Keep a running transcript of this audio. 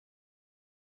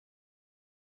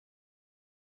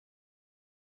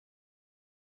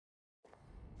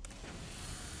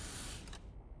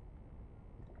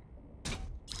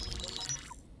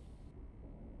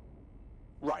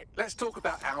Let's talk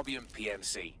about Albion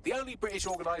PMC, the only British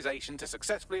organisation to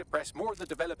successfully oppress more of the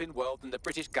developing world than the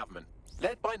British government.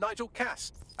 Led by Nigel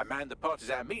Cass, a man the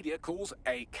partisan media calls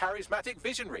a charismatic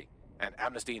visionary, and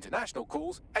Amnesty International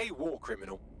calls a war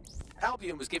criminal.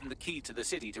 Albion was given the key to the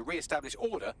city to re-establish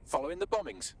order following the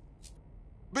bombings.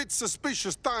 Bit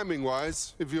suspicious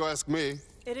timing-wise, if you ask me.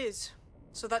 It is.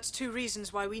 So that's two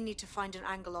reasons why we need to find an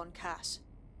angle on Cass.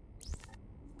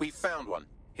 We've found one.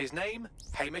 His name,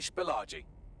 Hamish Balaji.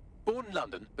 Born in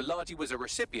London, Balaji was a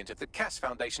recipient of the Cass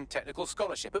Foundation Technical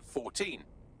Scholarship at 14,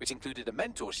 which included a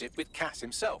mentorship with Cass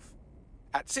himself.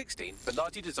 At 16,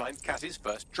 Balaji designed Cass's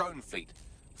first drone fleet.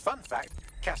 Fun fact,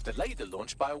 Cass delayed the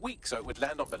launch by a week so it would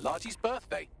land on Balaji's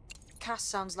birthday. Cass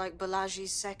sounds like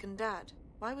Balaji's second dad.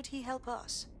 Why would he help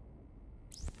us?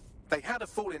 They had a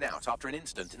falling out after an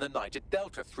incident in the Niger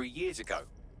Delta 3 years ago.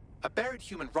 A buried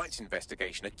human rights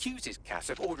investigation accuses Cass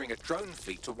of ordering a drone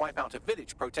fleet to wipe out a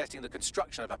village protesting the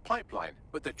construction of a pipeline,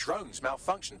 but the drones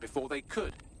malfunctioned before they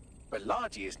could.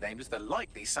 Balaji is named as the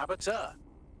likely saboteur.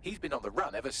 He's been on the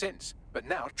run ever since, but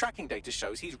now tracking data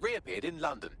shows he's reappeared in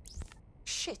London.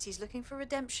 Shit, he's looking for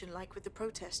redemption like with the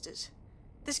protesters.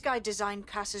 This guy designed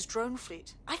Cass's drone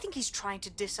fleet. I think he's trying to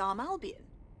disarm Albion.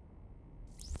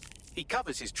 He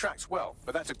covers his tracks well,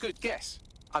 but that's a good guess.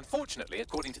 Unfortunately,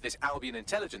 according to this Albion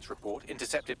intelligence report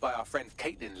intercepted by our friend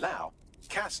Caitlin Lau,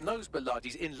 Cass knows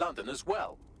Balaji's in London as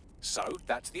well. So,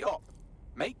 that's the op.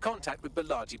 Make contact with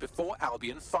Balaji before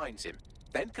Albion finds him.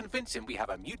 Then convince him we have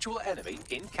a mutual enemy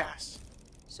in Cass.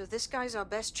 So this guy's our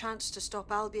best chance to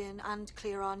stop Albion and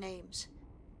clear our names.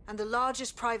 And the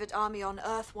largest private army on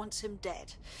Earth wants him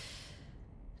dead.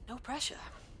 No pressure.